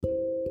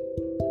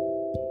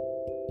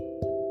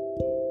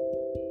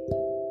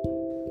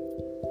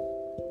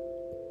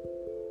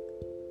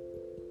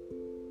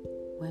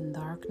When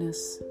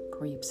darkness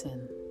creeps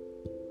in,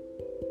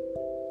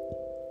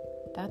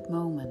 that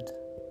moment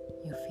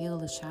you feel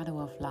the shadow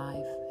of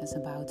life is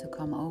about to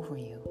come over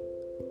you,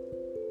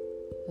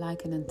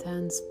 like an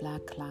intense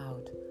black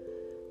cloud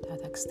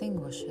that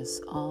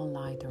extinguishes all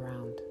light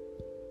around,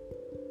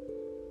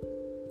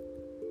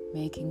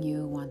 making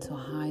you want to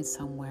hide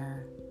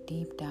somewhere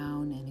deep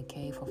down in a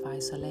cave of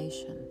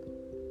isolation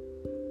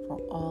for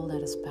all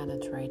that is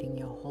penetrating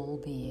your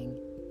whole being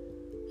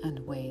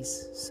and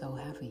weighs so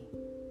heavy.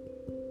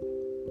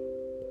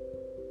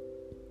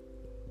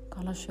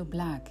 Colors you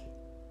black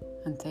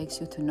and takes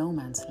you to no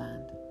man's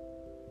land,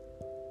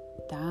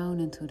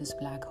 down into this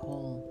black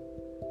hole,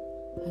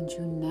 and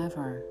you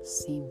never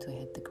seem to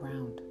hit the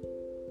ground.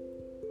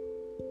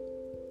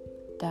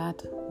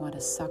 That what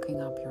is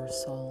sucking up your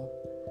soul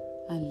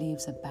and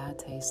leaves a bad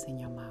taste in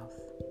your mouth.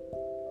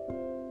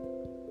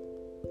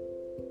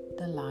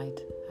 The light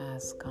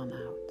has gone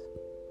out.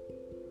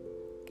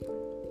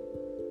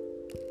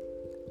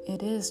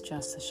 It is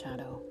just a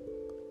shadow,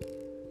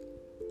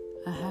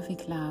 a heavy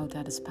cloud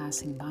that is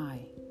passing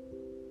by.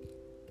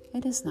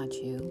 It is not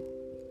you.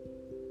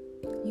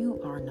 You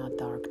are not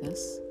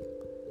darkness,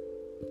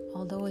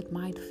 although it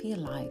might feel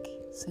like,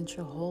 since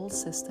your whole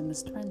system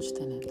is drenched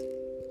in it.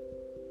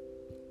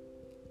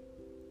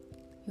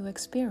 You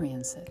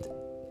experience it,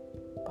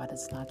 but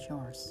it's not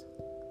yours.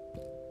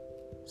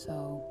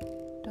 So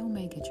don't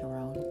make it your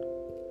own,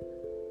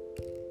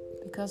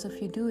 because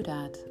if you do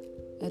that,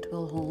 it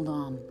will hold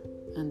on,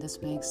 and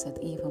this makes it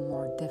even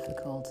more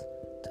difficult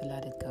to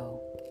let it go.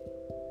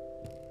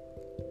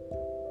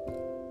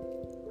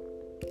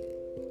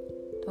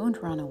 Don't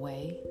run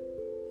away,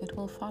 it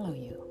will follow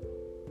you.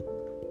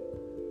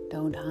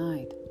 Don't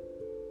hide,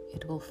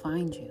 it will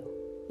find you.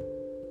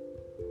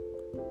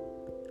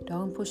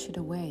 Don't push it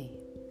away,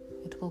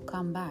 it will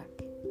come back.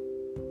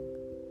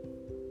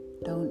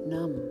 Don't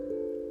numb,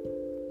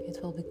 it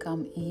will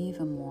become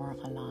even more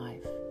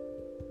alive.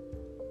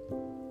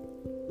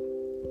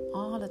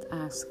 All it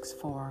asks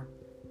for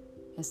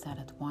is that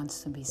it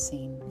wants to be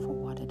seen for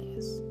what it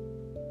is.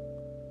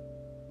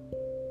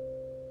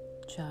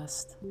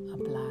 Just a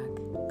black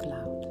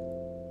cloud.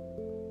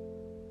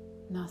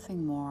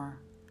 Nothing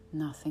more,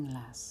 nothing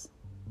less.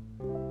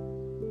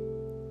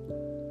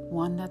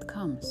 One that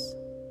comes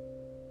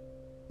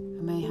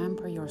and may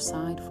hamper your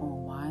sight for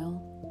a while,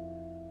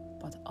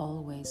 but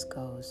always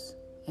goes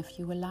if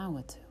you allow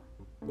it to.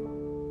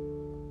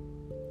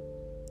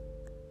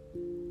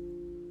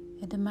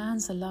 It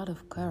demands a lot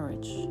of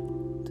courage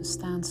to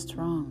stand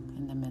strong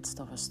in the midst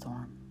of a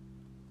storm.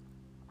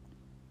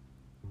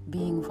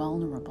 Being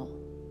vulnerable.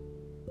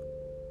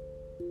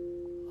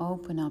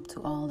 Open up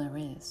to all there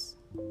is.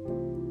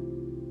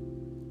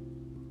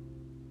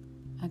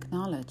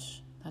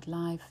 Acknowledge that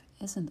life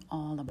isn't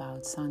all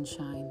about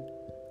sunshine,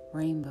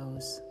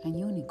 rainbows, and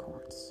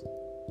unicorns.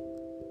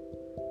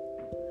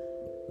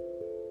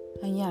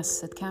 And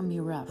yes, it can be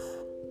rough,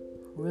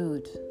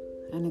 rude,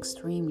 and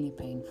extremely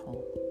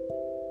painful.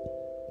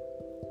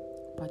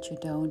 But you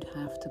don't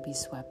have to be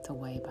swept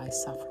away by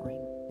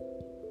suffering.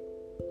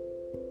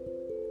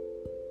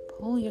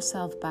 Pull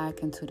yourself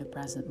back into the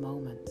present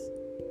moment.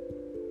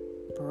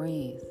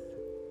 Breathe.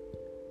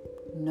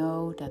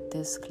 Know that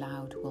this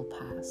cloud will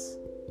pass.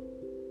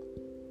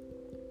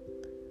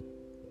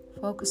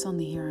 Focus on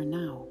the here and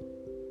now.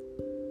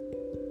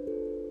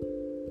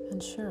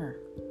 And sure,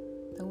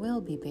 there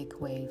will be big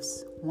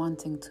waves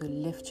wanting to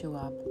lift you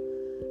up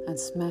and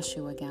smash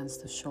you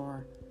against the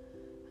shore,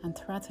 and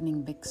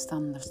threatening big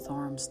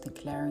thunderstorms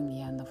declaring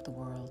the end of the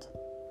world.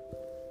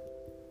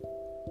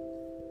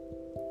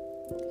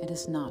 It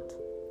is not.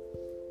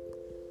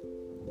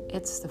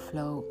 It's the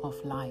flow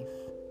of life,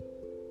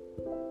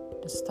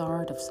 the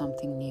start of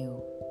something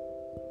new,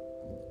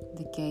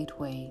 the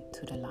gateway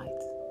to the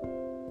light.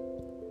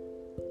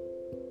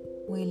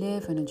 We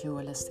live in a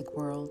dualistic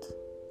world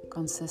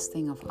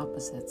consisting of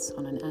opposites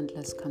on an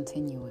endless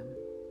continuum.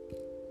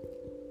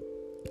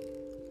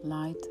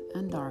 Light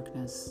and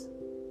darkness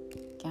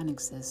can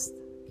exist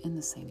in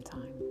the same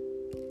time.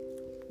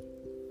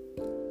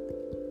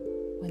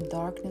 When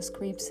darkness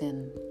creeps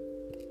in,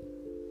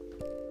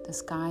 the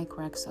sky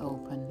cracks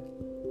open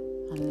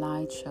and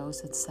light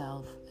shows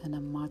itself in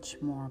a much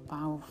more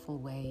powerful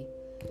way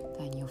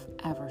than you've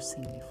ever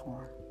seen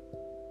before.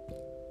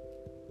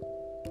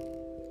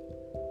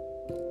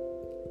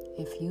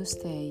 If you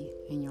stay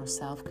in your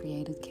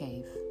self-created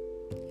cave,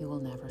 you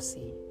will never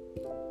see.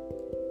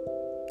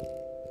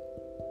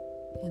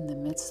 In the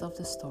midst of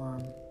the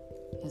storm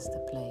is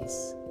the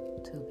place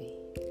to be.